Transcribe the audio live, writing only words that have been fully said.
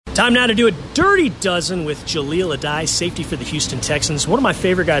Time now to do a Dirty Dozen with Jaleel Addae, safety for the Houston Texans. One of my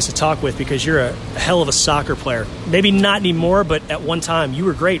favorite guys to talk with because you're a hell of a soccer player. Maybe not anymore, but at one time you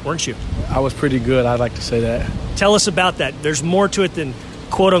were great, weren't you? I was pretty good. I'd like to say that. Tell us about that. There's more to it than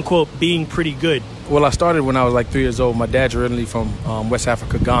quote-unquote being pretty good. Well, I started when I was like 3 years old. My dad's originally from West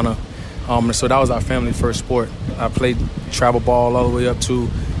Africa, Ghana. So that was our family first sport. I played travel ball all the way up to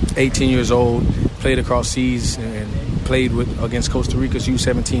 18 years old, played across seas and played against Costa Rica's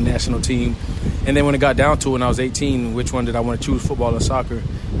U17 national team. And then when it got down to it, when I was 18, which one did I want to choose, football or soccer?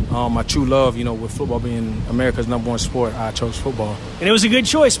 My true love, with football being America's #1 sport, I chose football. And it was a good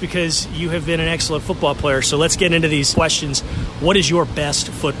choice because you have been an excellent football player. So let's get into these questions. What is your best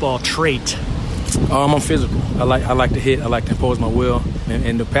football trait? I'm physical. I like to hit. I like to impose my will,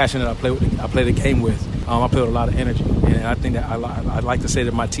 and the passion that I play the game with. I play with a lot of energy, and I think that I like to say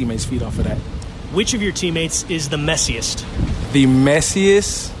that my teammates feed off of that. Which of your teammates is the messiest? The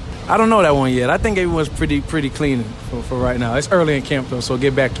messiest? I don't know that one yet. I think everyone's pretty clean for right now. It's early in camp, though, so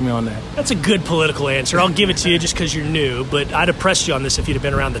get back to me on that. That's a good political answer. I'll give it to you just because you're new, but I'd have pressed you on this if you'd have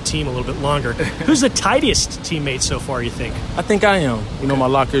been around the team a little bit longer. Who's the tightest teammate so far, you think? I think I am. My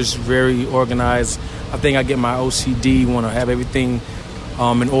locker's very organized. I think I get my OCD, want to have everything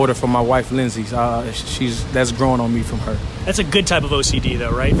in order for my wife, Lindsay. That's growing on me from her. That's a good type of OCD,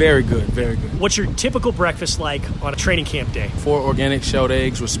 though, right? Very good, very good. What's your typical breakfast like on a training camp day? 4 organic shelled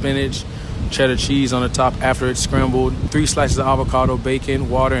eggs with spinach, cheddar cheese on the top after it's scrambled, 3 slices of avocado, bacon,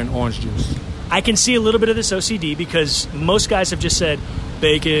 water, and orange juice. I can see a little bit of this OCD because most guys have just said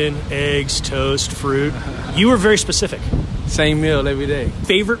bacon, eggs, toast, fruit. You were very specific. Same meal every day.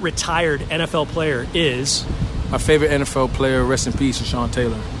 Favorite retired NFL player is? My favorite NFL player, rest in peace, is Sean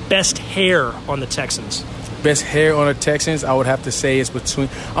Taylor. Best hair on the Texans? Best hair on the Texans, I would have to say, is between...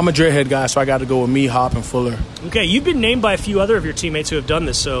 I'm a dreadhead guy, so I got to go with me, Hop, and Fuller. Okay, you've been named by a few other of your teammates who have done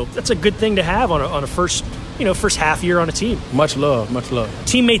this, so that's a good thing to have on a first half year on a team. Much love.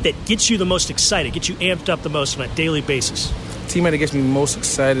 Teammate that gets you the most excited, gets you amped up the most on a daily basis? Teammate that gets me most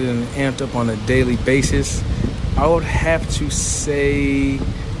excited and amped up on a daily basis, I would have to say...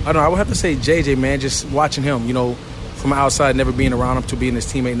 I would have to say JJ, man, just watching him, from outside, never being around him to being his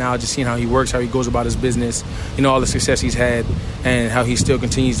teammate now, just seeing how he works, how he goes about his business, all the success he's had, and how he still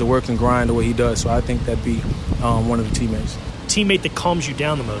continues to work and grind the way he does. So I think that'd be one of the teammates. Teammate that calms you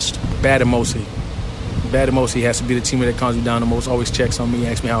down the most? Bad Emosi. Bad Emosi has to be the teammate that calms me down the most, always checks on me,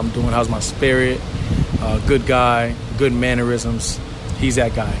 asks me how I'm doing, how's my spirit, good guy, good mannerisms. He's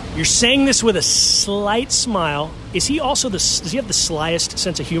that guy. You're saying this with a slight smile. Is he also does he have the slyest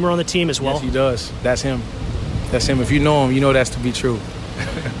sense of humor on the team as well? Yes, he does. That's him. That's him. If you know him, you know that's to be true.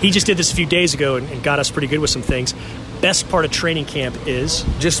 He just did this a few days ago and got us pretty good with some things. Best part of training camp is?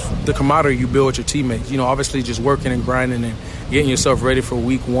 Just the camaraderie you build with your teammates. Obviously just working and grinding and getting yourself ready for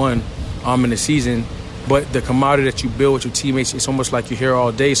week 1 in the season. But the camaraderie that you build with your teammates, it's almost like you're here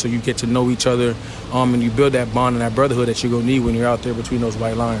all day, so you get to know each other, and you build that bond and that brotherhood that you're going to need when you're out there between those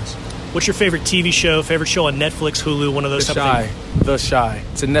white lines. What's your favorite TV show, favorite show on Netflix, Hulu, one of those type of things? The Chi.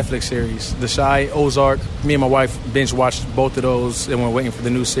 It's a Netflix series. The Chi, Ozark. Me and my wife binge watched both of those, and we're waiting for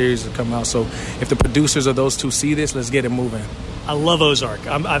the new series to come out. So if the producers of those 2 see this, let's get it moving. I love Ozark.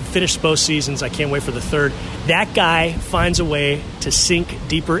 I've finished both seasons. I can't wait for the 3rd. That guy finds a way to sink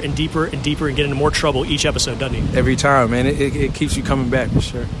deeper and deeper and deeper and get into more trouble each episode, doesn't he? Every time, man. It keeps you coming back, for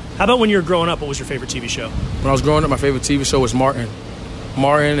sure. How about when you were growing up? What was your favorite TV show? When I was growing up, my favorite TV show was Martin,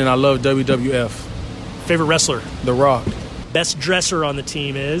 and I love WWF. Favorite wrestler? The Rock. Best dresser on the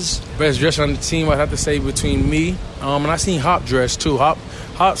team is? Best dresser on the team, I'd have to say between me. And I seen Hop dress, too. Hop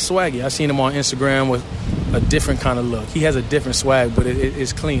swaggy. I seen him on Instagram with a different kind of look. He has a different swag, but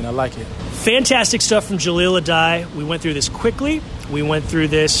it's clean. I like it. Fantastic stuff from Jaleel Addae. We went through this quickly. We went through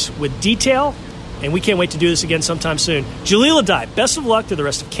this with detail. And we can't wait to do this again sometime soon. Jaleel Addae, best of luck to the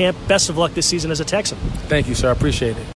rest of camp. Best of luck this season as a Texan. Thank you, sir. I appreciate it.